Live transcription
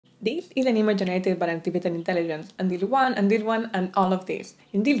This is an image generated by artificial intelligence, and this one, and all of this.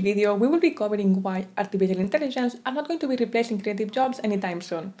 In this video, we will be covering why artificial intelligence are not going to be replacing creative jobs anytime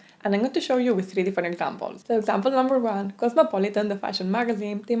soon. And I'm going to show you with 3 different examples. So example number 1, Cosmopolitan, the fashion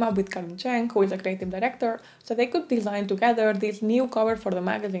magazine, teamed up with Karen Cheng, who is a creative director, so they could design together this new cover for the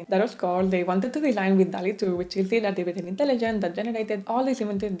magazine. That was called, they wanted to design with DALL-E 2, which is the artificial intelligence that generated all these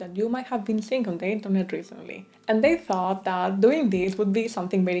images that you might have been seeing on the internet recently. And they thought that doing this would be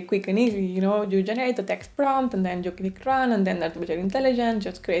something very quick and easy. You know, you generate a text prompt and then you click run, and then artificial intelligence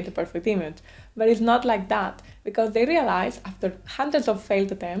just create the perfect image. But it's not like that, because they realized after hundreds of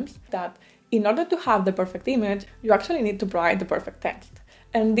failed attempts that in order to have the perfect image, you actually need to provide the perfect text.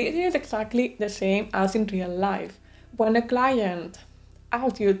 And this is exactly the same as in real life. When a client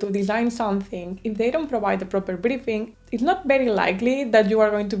asks you to design something, if they don't provide the proper briefing, it's not very likely that you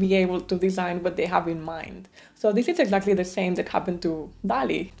are going to be able to design what they have in mind. So this is exactly the same that happened to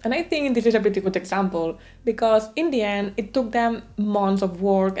DALL-E. And I think this is a pretty good example because in the end, it took them months of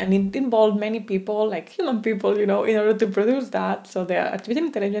work and it involved many people, like human people, you know, in order to produce that. So the artificial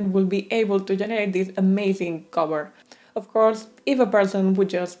intelligence will be able to generate this amazing cover. Of course, if a person would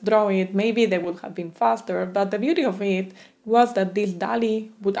just draw it, maybe they would have been faster, but the beauty of it was that this DALL-E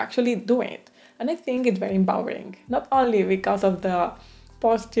would actually do it. And I think it's very empowering, not only because of the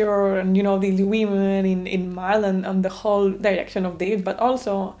posture and, you know, these women in Mile and the whole direction of this, but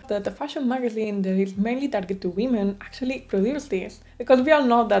also that the fashion magazine that is mainly targeted to women actually produced this. Because we all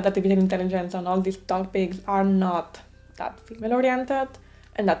know that artificial intelligence and all these topics are not that female-oriented,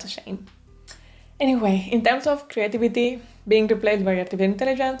 and that's a shame. Anyway, in terms of creativity being replaced by artificial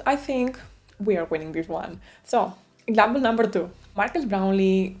intelligence, I think we are winning this one. So, example number 2. Marques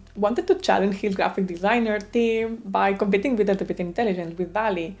Brownlee wanted to challenge his graphic designer team by competing with artificial intelligence, with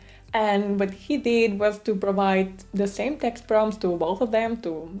DALL-E. And what he did was to provide the same text prompts to both of them,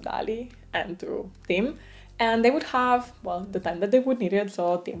 to DALL-E and to Tim. And they would have, well, the time that they would need it,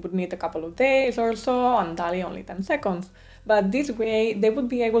 so Tim would need a couple of days or so, and DALL-E only 10 seconds. But this way, they would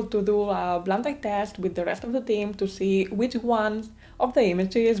be able to do a blind eye test with the rest of the team to see which ones of the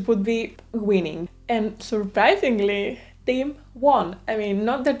images would be winning. And surprisingly, Tim won. I mean,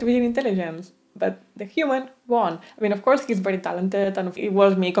 not the artificial intelligence, but the human won. I mean, of course, he's very talented, and if it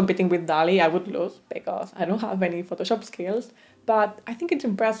was me competing with DALL-E, I would lose because I don't have any Photoshop skills. But I think it's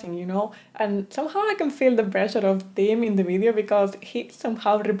impressive, you know, and somehow I can feel the pressure of Tim in the video because he's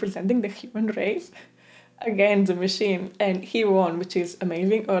somehow representing the human race against the machine, and he won, which is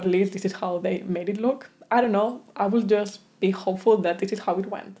amazing, or at least this is how they made it look. I don't know, I will just be hopeful that this is how it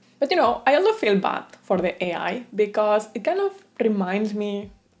went. But you know, I also feel bad for the AI because it kind of reminds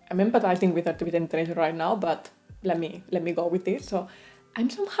me, I'm empathizing with artificial intelligence right now, but let me go with this. So I'm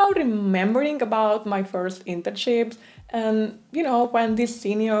somehow remembering about my first internships, and you know, when these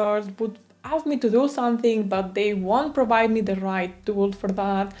seniors would ask me to do something, but they won't provide me the right tools for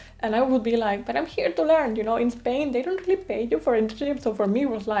that. And I would be like, but I'm here to learn. You know, in Spain, they don't really pay you for internships. So for me, it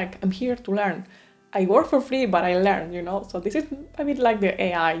was like, I'm here to learn. I work for free, but I learn, you know. So this is a bit like the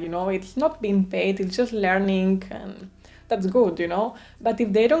AI, you know. It's not being paid, it's just learning, and that's good, you know. But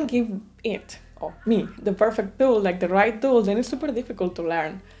if they don't give it, or me, the perfect tool, like the right tools, then it's super difficult to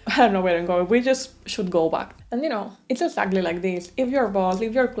learn. I don't know where I'm going. We just should go back. And you know, it's exactly like this. If your boss,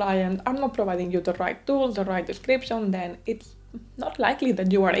 if your client are not providing you the right tools, the right description, then it's not likely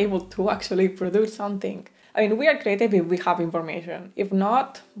that you are able to actually produce something. I mean, we are creative if we have information. If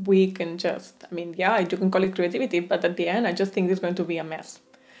not, we can just, I mean, yeah, you can call it creativity, but at the end, I just think it's going to be a mess.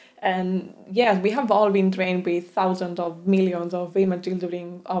 And yes, we have all been trained with thousands of millions of images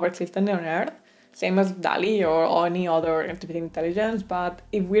during our existence on Earth, same as DALL-E or any other artificial intelligence, but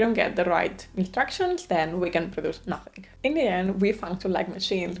if we don't get the right instructions, then we can produce nothing. In the end, we function like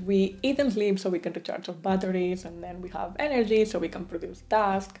machines. We eat and sleep so we can recharge our batteries, and then we have energy so we can produce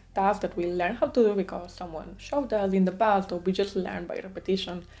tasks that we learn how to do because someone showed us in the past, or we just learn by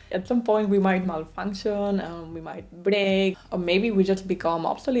repetition. At some point, we might malfunction, we might break, or maybe we just become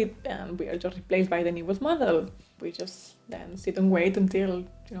obsolete and we are just replaced by the newest model. We just then sit and wait until,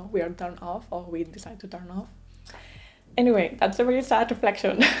 you know, we are turned off or we decide to turn off. Anyway, that's a very sad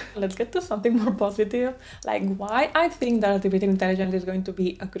reflection. Let's get to something more positive, like why I think that artificial intelligence is going to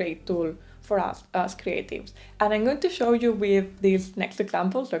be a great tool for us as creatives. And I'm going to show you with these next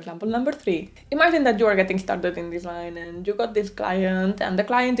examples. So example number 3. Imagine that you are getting started in design and you got this client, and the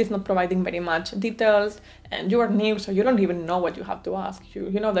client is not providing very much details, and you are new, so you don't even know what you have to ask.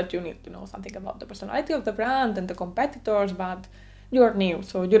 You know that you need to know something about the personality of the brand and the competitors, but you're new,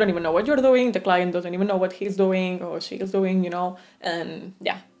 so you don't even know what you're doing. The client doesn't even know what he's doing or she's doing, you know, and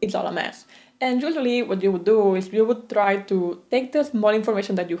yeah, it's all a mess. And usually what you would do is you would try to take the small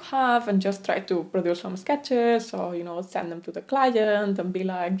information that you have and just try to produce some sketches or, send them to the client and be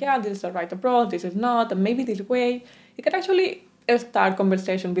like, yeah, this is the right approach, this is not, and maybe this way. You can actually start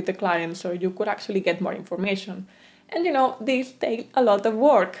conversation with the client so you could actually get more information. And these take a lot of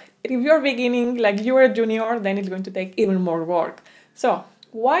work. If you're beginning, like you're a junior, then it's going to take even more work. So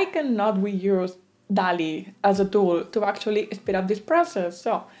why cannot we use DALL-E as a tool to actually speed up this process?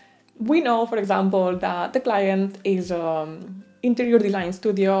 So we know, for example, that the client is interior design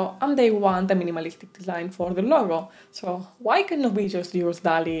studio and they want a minimalistic design for the logo. So why cannot we just use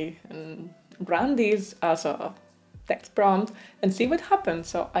DALL-E and run this as a text prompt and see what happens?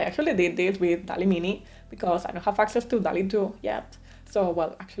 So I actually did this with DALL-E Mini because I don't have access to DALL-E 2 yet. So,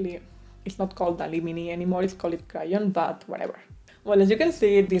 well, actually, it's not called DALL-E Mini anymore, it's called Crayon, but whatever. Well, as you can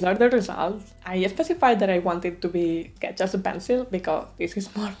see, these are the results. I specified that I wanted to be sketch as a pencil because this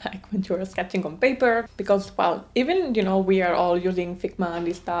is more like when you're sketching on paper. Because, well, even, we are all using Figma and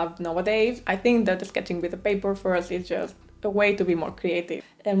this stuff nowadays, I think that the sketching with the paper first is just a way to be more creative.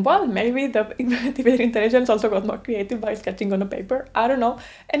 And, well, maybe the artificial intelligence also got more creative by sketching on a paper. I don't know.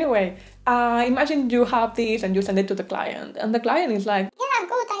 Anyway, imagine you have this and you send it to the client. And the client is like, yeah,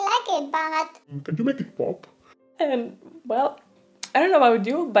 good, I like it, but can you make it pop? And, well, I don't know about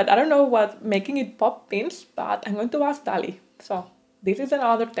you, but I don't know what making it pop means, but I'm going to ask DALL-E. So this is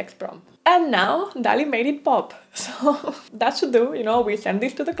another text prompt. And now DALL-E made it pop. So that should do, we send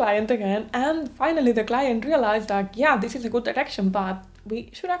this to the client again. And finally the client realized that, yeah, this is a good direction, but we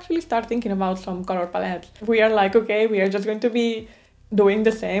should actually start thinking about some color palettes. We are like, okay, we are just going to be doing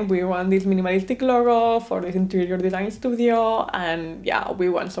the same. We want this minimalistic logo for this interior design studio. And yeah, we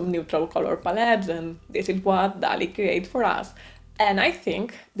want some neutral color palettes. And this is what DALL-E creates for us. And I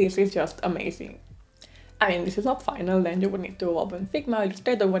think this is just amazing. I mean, this is not final, then you would need to open Figma,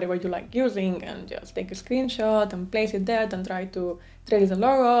 Illustrator, whatever you like using, and just take a screenshot and place it there and try to trace the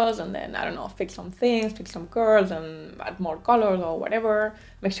logos, and then, I don't know, fix some things, fix some curves, and add more colors or whatever.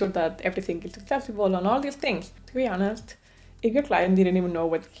 Make sure that everything is accessible and all these things. To be honest, if your client didn't even know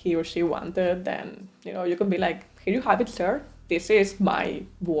what he or she wanted, then, you could be like, here you have it, sir. This is my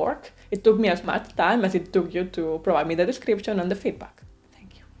work. It took me as much time as it took you to provide me the description and the feedback.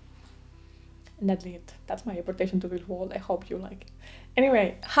 Thank you. And that's it. That's my apportation to this world. I hope you like it.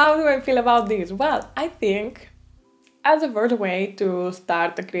 Anyway, how do I feel about this? Well, I think as a first way to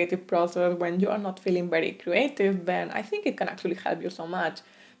start the creative process when you are not feeling very creative, then I think it can actually help you so much.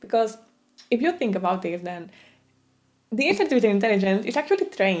 Because if you think about this, then this artificial intelligence is actually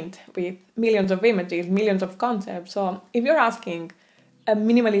trained with millions of images, millions of concepts. So if you're asking a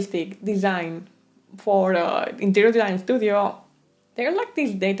minimalistic design for an interior design studio, there's like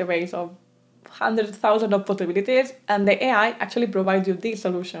this database of hundreds, thousands of possibilities, and the AI actually provides you this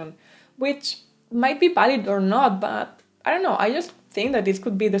solution, which might be valid or not, but I don't know. I just think that this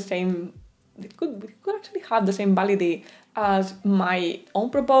could be the same. It could actually have the same validity as my own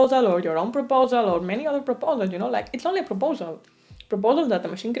proposal or your own proposal or many other proposals, like it's only a proposal that the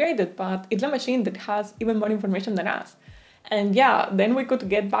machine created, but it's a machine that has even more information than us. And yeah, then we could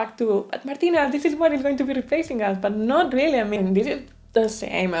get back to, but Martina, this is what is going to be replacing us, but not really. I mean, this is the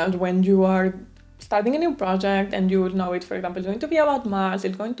same as when you are starting a new project and you know it, for example, it's going to be about Mars,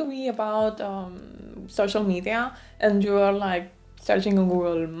 it's going to be about social media, and you are like searching on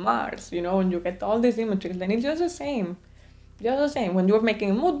Google Mars, and you get all these images, then it's just the same. Just the same. When you're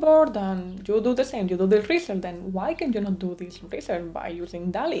making a mood board, then you do the same. You do the research. Then why can you not do this research by using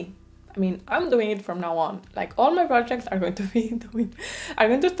DALL-E? I mean, I'm doing it from now on. Like all my projects are going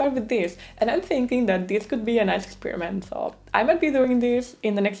to start with this. And I'm thinking that this could be a nice experiment. So I might be doing this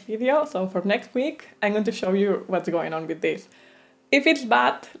in the next video. So for next week, I'm going to show you what's going on with this. If it's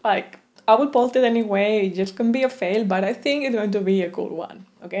bad, like I will post it anyway. It just can be a fail, but I think it's going to be a cool one.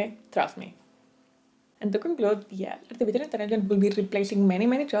 Okay? Trust me. And to conclude, yeah, artificial intelligence will be replacing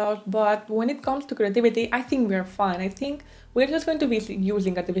many jobs, but when it comes to creativity, I think we're fine. I think we're just going to be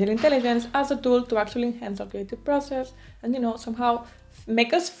using artificial intelligence as a tool to actually enhance our creative process and, somehow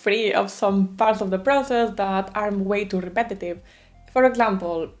make us free of some parts of the process that are way too repetitive. For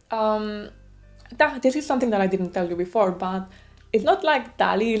example, this is something that I didn't tell you before, but it's not like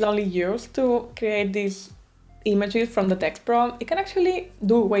DALL-E is only used to create these images from the text prompt. It can actually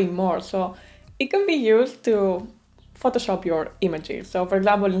do way more. So it can be used to Photoshop your images. So for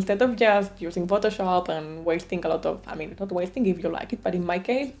example, instead of just using Photoshop and wasting a lot of, not wasting if you like it, but in my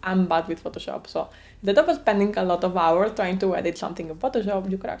case, I'm bad with Photoshop. So instead of spending a lot of hours trying to edit something in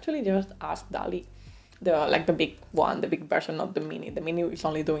Photoshop, you could actually just ask DALL-E, the big one, the big version, not the mini. The mini is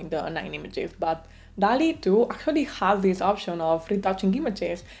only doing the 9 images, but DALL-E 2 actually has this option of retouching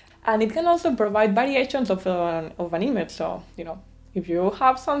images. And it can also provide variations of an image. So, if you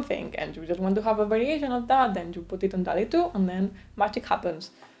have something and you just want to have a variation of that, then you put it on DALL-E 2 and then magic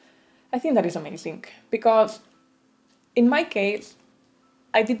happens. I think that is amazing because in my case,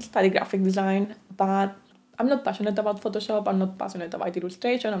 I did study graphic design, but I'm not passionate about Photoshop, I'm not passionate about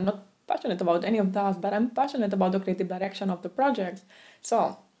illustration, I'm not passionate about any of that, but I'm passionate about the creative direction of the projects.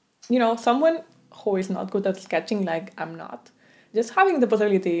 So, someone who is not good at sketching like I'm not, just having the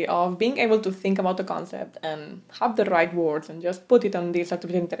possibility of being able to think about a concept and have the right words and just put it on this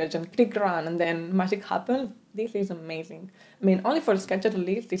artificial intelligence, click run, and then magic happens, this is amazing. I mean, only for sketches at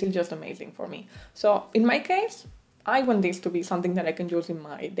least, this is just amazing for me. So in my case, I want this to be something that I can use in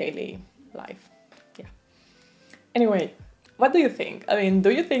my daily life. Yeah. Anyway, what do you think? I mean, do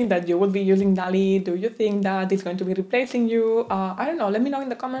you think that you will be using DALL-E? Do you think that it's going to be replacing you? I don't know, let me know in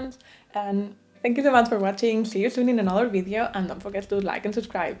the comments. And thank you so much for watching. See you soon in another video. And don't forget to like and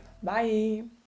subscribe. Bye!